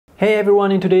Hey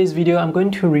everyone, in today's video I'm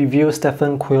going to review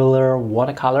Stephen Quiller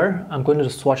watercolor. I'm going to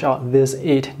swatch out these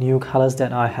 8 new colors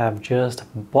that I have just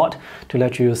bought to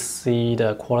let you see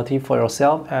the quality for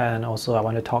yourself, and also I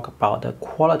want to talk about the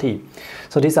quality.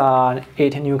 So these are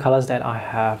 8 new colors that I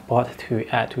have bought to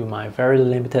add to my very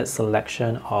limited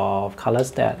selection of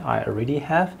colors that I already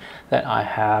have, that I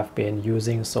have been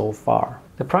using so far.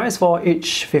 The price for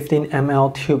each 15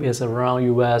 ml tube is around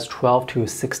US $12 to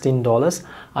 $16.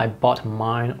 I bought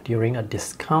mine during a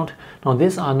discount. Now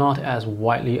these are not as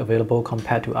widely available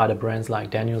compared to other brands like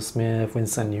Daniel Smith,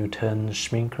 Winsor Newton,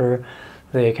 Schminker.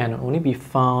 They can only be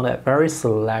found at very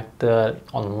selected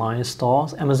online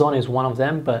stores. Amazon is one of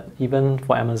them, but even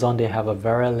for Amazon they have a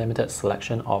very limited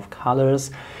selection of colors.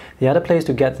 The other place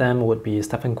to get them would be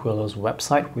Stephen Quiller's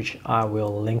website, which I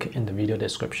will link in the video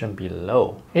description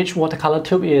below. Each watercolor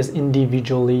tube is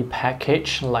individually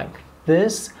packaged like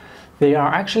this. They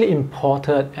are actually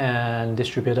imported and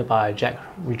distributed by Jack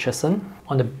Richardson.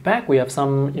 On the back we have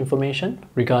some information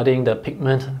regarding the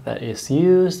pigment that is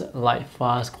used, light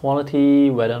fast quality,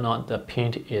 whether or not the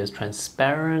paint is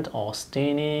transparent or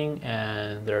staining,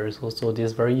 and there is also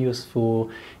this very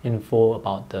useful info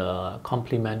about the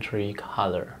complementary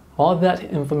color. All that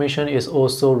information is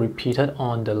also repeated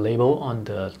on the label on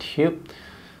the tube.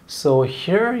 So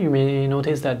here you may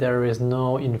notice that there is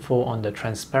no info on the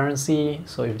transparency.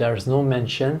 So if there is no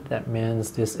mention, that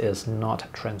means this is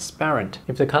not transparent.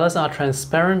 If the colors are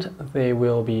transparent, they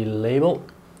will be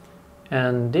labeled.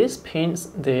 And these paints,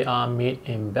 they are made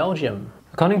in Belgium.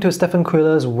 According to Stephen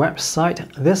Quiller's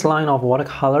website, this line of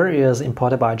watercolor is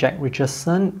imported by Jack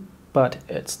Richardson, but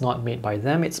it's not made by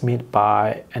them. It's made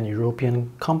by an European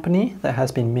company that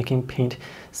has been making paint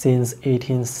since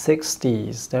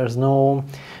 1860s. There's no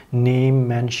name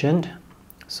mentioned.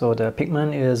 So the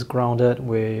pigment is grounded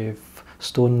with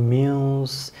stone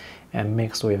meals and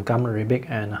mixed with gum arabic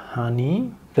and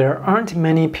honey. There aren't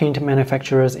many paint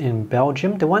manufacturers in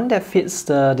Belgium. The one that fits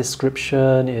the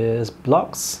description is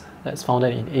Blocks. That's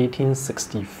founded in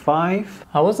 1865.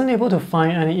 I wasn't able to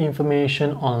find any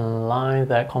information online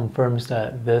that confirms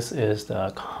that this is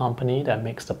the company that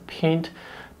makes the paint,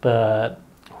 but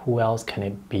who else can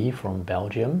it be from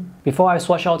Belgium? Before I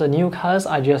swatch out the new colors,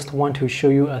 I just want to show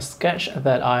you a sketch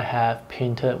that I have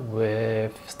painted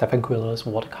with Stephen Quiller's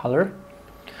watercolor.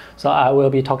 So I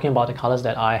will be talking about the colors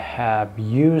that I have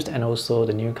used and also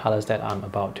the new colors that I'm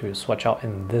about to swatch out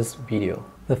in this video.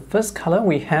 The first color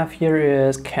we have here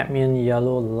is Cadmium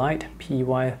Yellow Light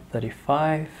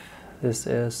PY35. This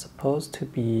is supposed to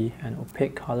be an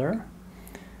opaque color.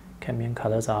 Cadmium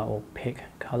colors are opaque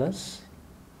colors.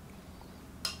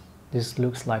 This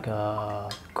looks like a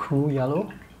cool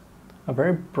yellow, a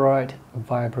very bright,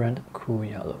 vibrant, cool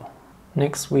yellow.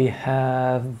 Next we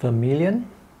have Vermilion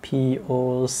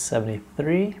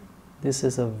PO73. This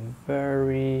is a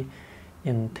very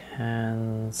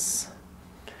intense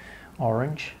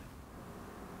orange.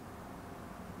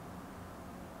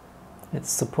 It's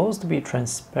supposed to be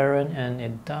transparent and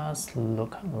it does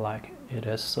look like it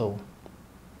is so.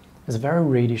 It's very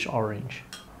reddish orange.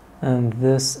 And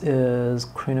this is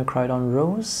Quinacridone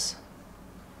Rose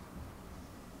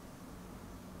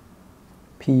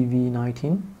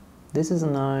PV19. This is a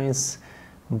nice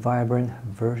vibrant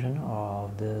version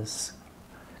of this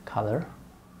color.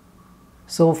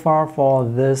 So far for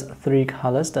these 3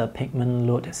 colors, the pigment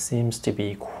load seems to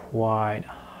be quite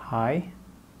high.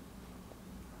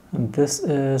 And this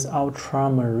is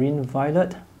Ultramarine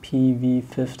Violet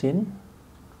PV15.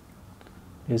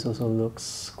 This also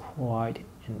looks quite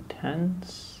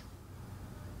intense.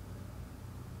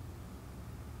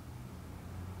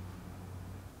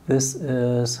 This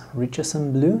is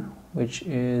Richardson Blue, which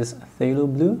is Phthalo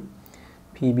Blue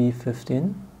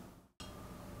PB15.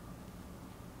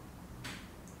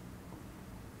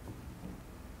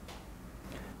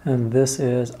 And this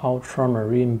is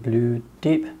Ultramarine Blue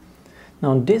Deep.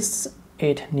 Now these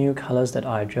 8 new colors that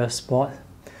I just bought,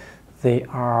 they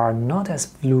are not as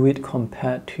fluid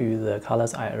compared to the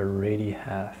colors I already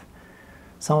have.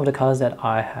 Some of the colors that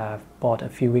I have bought a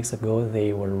few weeks ago,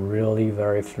 they were really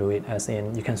very fluid, as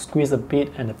in you can squeeze a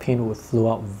bit and the paint will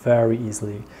flow out very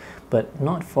easily. But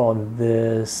not for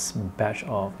this batch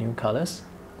of new colors,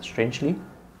 strangely.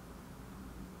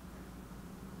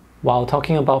 While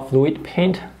talking about fluid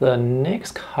paint, the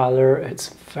next color, it's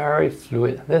very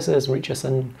fluid. This is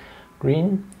Richardson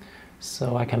Green.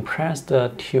 So I can press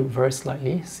the tube very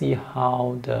slightly, see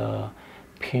how the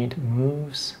paint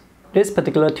moves. This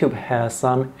particular tube has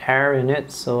some air in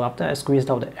it, so after I squeezed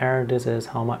out the air, this is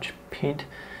how much paint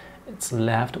it's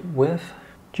left with.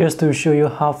 Just to show you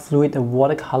how fluid the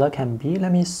watercolor can be,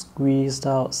 let me squeeze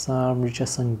out some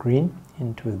Richardson Green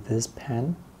into this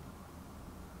pen.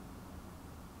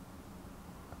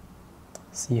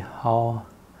 See how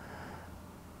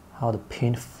the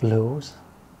paint flows.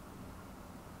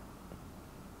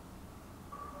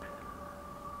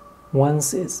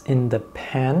 Once it's in the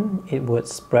pen, it would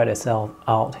spread itself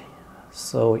out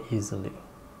so easily.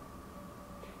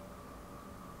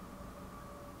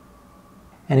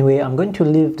 Anyway, I'm going to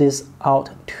leave this out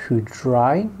to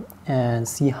dry and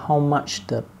see how much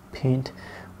the paint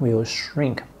will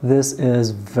shrink. This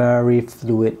is very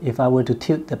fluid. If I were to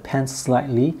tilt the pen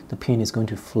slightly, the paint is going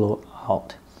to flow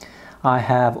out. I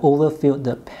have overfilled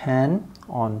the pen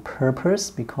on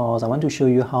purpose because I want to show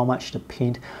you how much the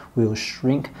paint will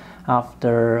shrink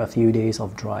after a few days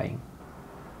of drying.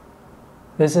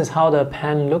 This is how the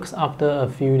pen looks after a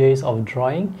few days of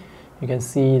drying. You can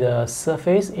see the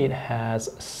surface, it has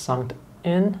sunk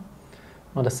in.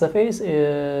 Now the surface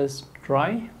is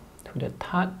dry to the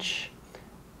touch,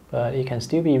 but it can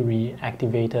still be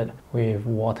reactivated with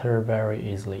water very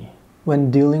easily. When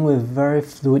dealing with very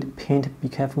fluid paint, be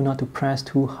careful not to press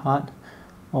too hard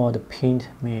or the paint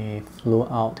may flow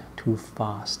out too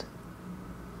fast.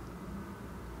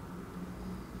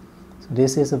 So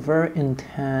this is a very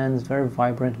intense, very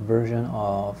vibrant version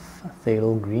of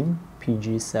phthalo green,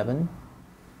 PG7.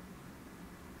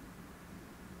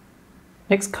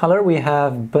 Next color we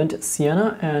have burnt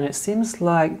sienna, and it seems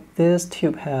like this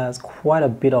tube has quite a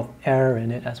bit of air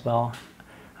in it as well.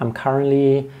 I'm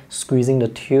currently squeezing the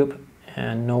tube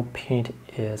and no paint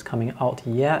is coming out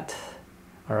yet.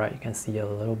 Alright, you can see a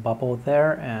little bubble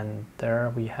there, and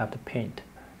there we have the paint.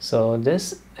 So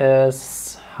this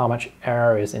is how much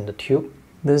air is in the tube.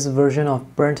 This version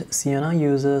of burnt sienna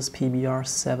uses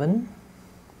PBR7.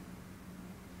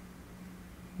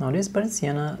 Now this burnt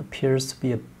sienna appears to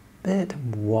be a bit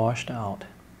washed out.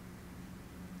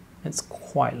 It's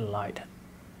quite light.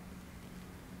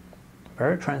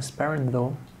 Very transparent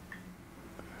though.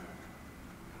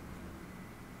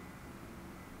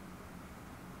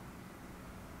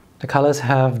 The colors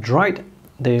have dried.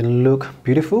 They look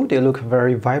beautiful, they look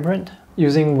very vibrant.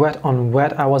 Using wet on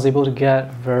wet, I was able to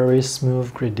get very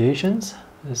smooth gradations.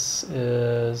 This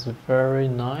is very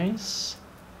nice.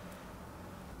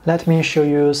 Let me show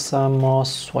you some more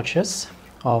swatches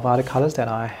of other colors that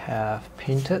I have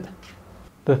painted.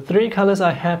 The three colors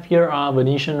I have here are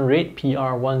Venetian Red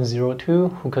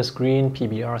PR102, Hookah's Green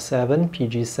PBR7,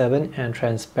 PG7, and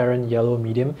Transparent Yellow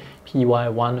Medium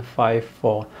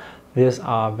PY154. These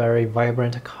are very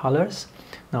vibrant colors.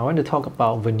 Now I want to talk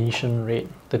about Venetian Red.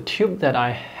 The tube that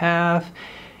I have,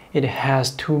 it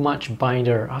has too much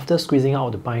binder. After squeezing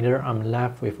out the binder, I'm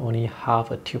left with only half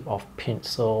a tube of paint.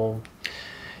 So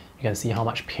you can see how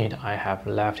much paint I have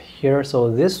left here. So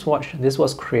this swatch, this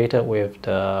was created with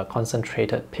the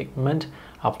concentrated pigment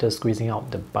after squeezing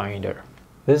out the binder.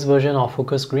 This version of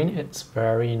Hookah's Green, it's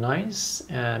very nice,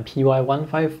 and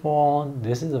PY154,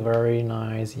 this is a very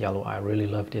nice yellow. I really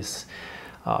love this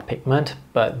pigment,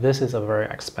 but this is a very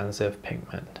expensive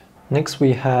pigment. Next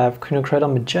we have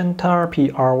Quinacridone Magenta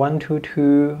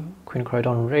PR122,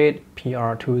 Quinacridone Red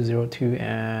PR202,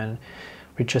 and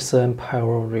Richardson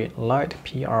Pyro Red Light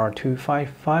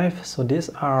PR255. So these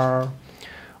are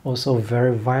also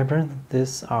very vibrant.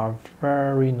 These are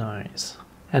very nice.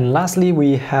 And lastly,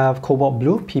 we have Cobalt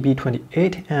Blue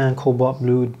PB28 and Cobalt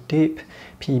Blue Deep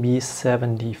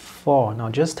PB74. Now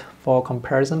just for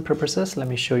comparison purposes, let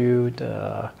me show you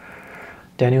the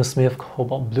Daniel Smith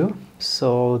Cobalt Blue.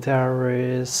 So there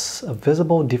is a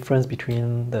visible difference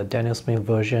between the Daniel Smith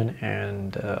version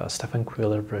and the Stephen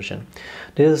Quiller version.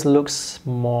 This looks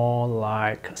more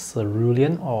like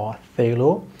cerulean or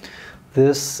phthalo.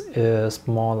 This is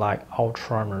more like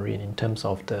ultramarine in terms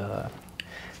of the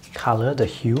color, the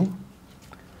hue.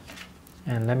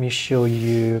 And let me show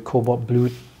you Cobalt Blue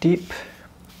Deep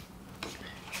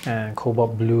and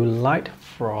Cobalt Blue Light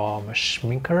from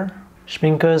Schminker.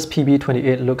 Schminker's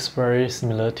PB28 looks very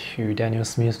similar to Daniel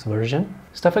Smith's version.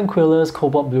 Stephen Quiller's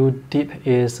Cobalt Blue Deep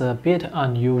is a bit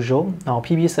unusual. Now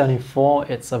PB74,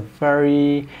 it's a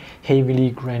very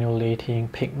heavily granulating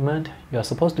pigment. You're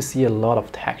supposed to see a lot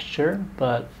of texture,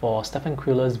 but for Stephen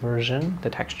Quiller's version, the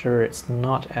texture is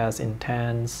not as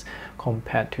intense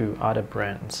compared to other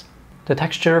brands. The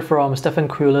texture from Stephen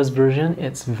Quiller's version,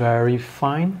 it's very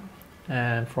fine.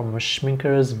 And from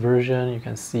Schminker's version, you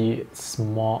can see it's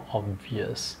more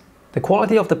obvious. The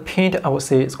quality of the paint, I would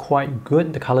say, is quite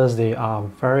good. The colors, they are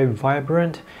very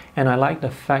vibrant, and I like the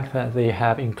fact that they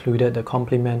have included the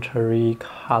complementary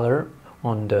color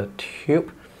on the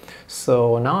tube.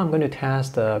 So now I'm going to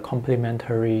test the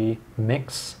complementary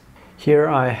mix. Here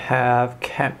I have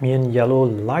Cadmium Yellow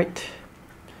Light.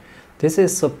 This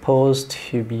is supposed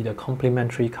to be the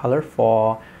complementary color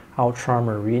for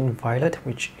Ultramarine Violet,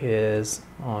 which is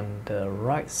on the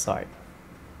right side.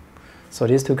 So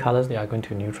these two colors, they are going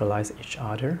to neutralize each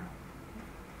other.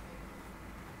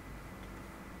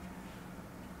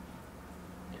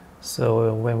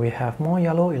 So when we have more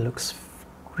yellow, it looks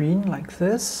green like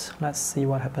this. Let's see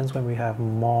what happens when we have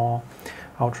more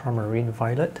ultramarine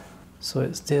violet. So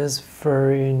it's this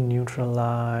very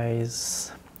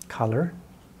neutralized color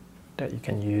that you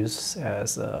can use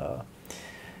as a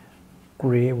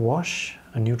gray wash,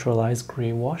 a neutralized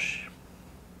gray wash.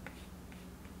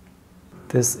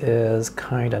 This is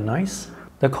kind of nice.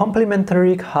 The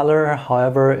complementary color,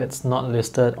 however, it's not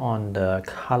listed on the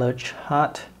color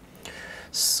chart.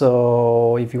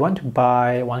 So if you want to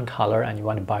buy one color and you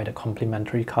want to buy the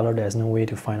complementary color, there's no way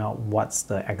to find out what's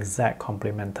the exact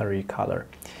complementary color.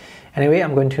 Anyway,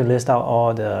 I'm going to list out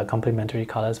all the complementary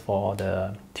colors for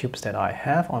the tubes that I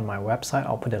have on my website.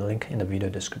 I'll put a link in the video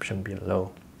description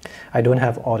below. I don't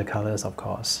have all the colors, of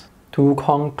course. To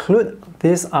conclude,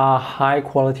 these are high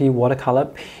quality watercolor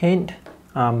paint.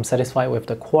 I'm satisfied with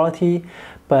the quality,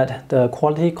 but the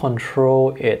quality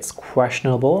control is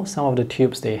questionable. Some of the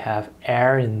tubes, they have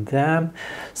air in them.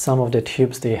 Some of the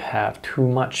tubes, they have too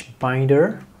much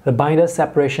binder. The binder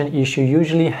separation issue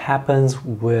usually happens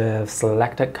with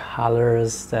selected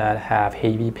colors that have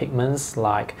heavy pigments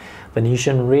like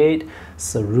Venetian red,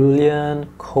 cerulean,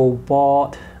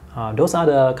 cobalt. Those are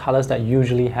the colors that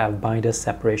usually have binder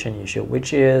separation issue,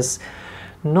 which is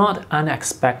not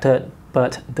unexpected,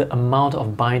 but the amount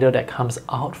of binder that comes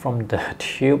out from the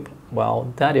tube,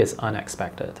 well, that is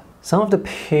unexpected. Some of the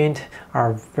paint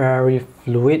are very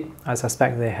fluid. I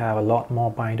suspect they have a lot more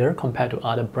binder compared to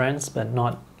other brands, but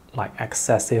not like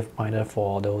excessive binder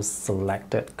for those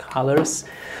selected colors.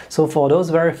 So for those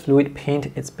very fluid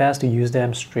paint, it's best to use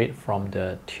them straight from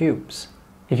the tubes.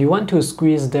 If you want to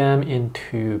squeeze them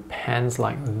into pans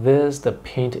like this, the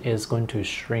paint is going to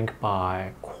shrink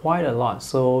by quite a lot.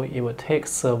 So it would take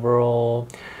several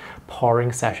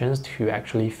pouring sessions to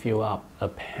actually fill up a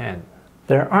pan.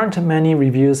 There aren't many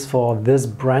reviews for this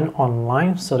brand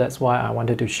online, so that's why I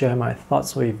wanted to share my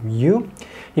thoughts with you.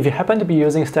 If you happen to be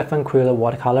using Stephen Quiller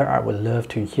watercolor, I would love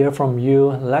to hear from you.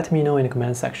 Let me know in the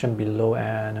comment section below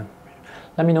and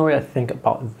let me know what you think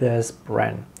about this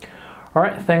brand.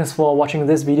 Alright, thanks for watching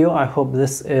this video. I hope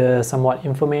this is somewhat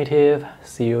informative.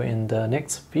 See you in the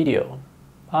next video.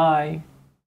 Bye!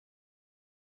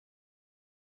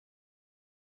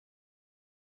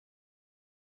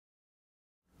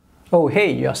 Oh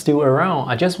hey, you're still around.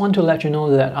 I just want to let you know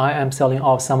that I am selling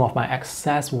off some of my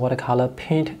excess watercolor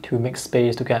paint to make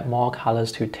space to get more colors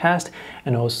to test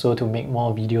and also to make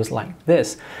more videos like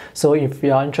this. So if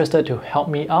you are interested to help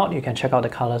me out, you can check out the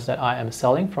colors that I am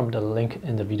selling from the link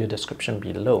in the video description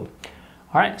below.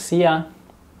 Alright, see ya!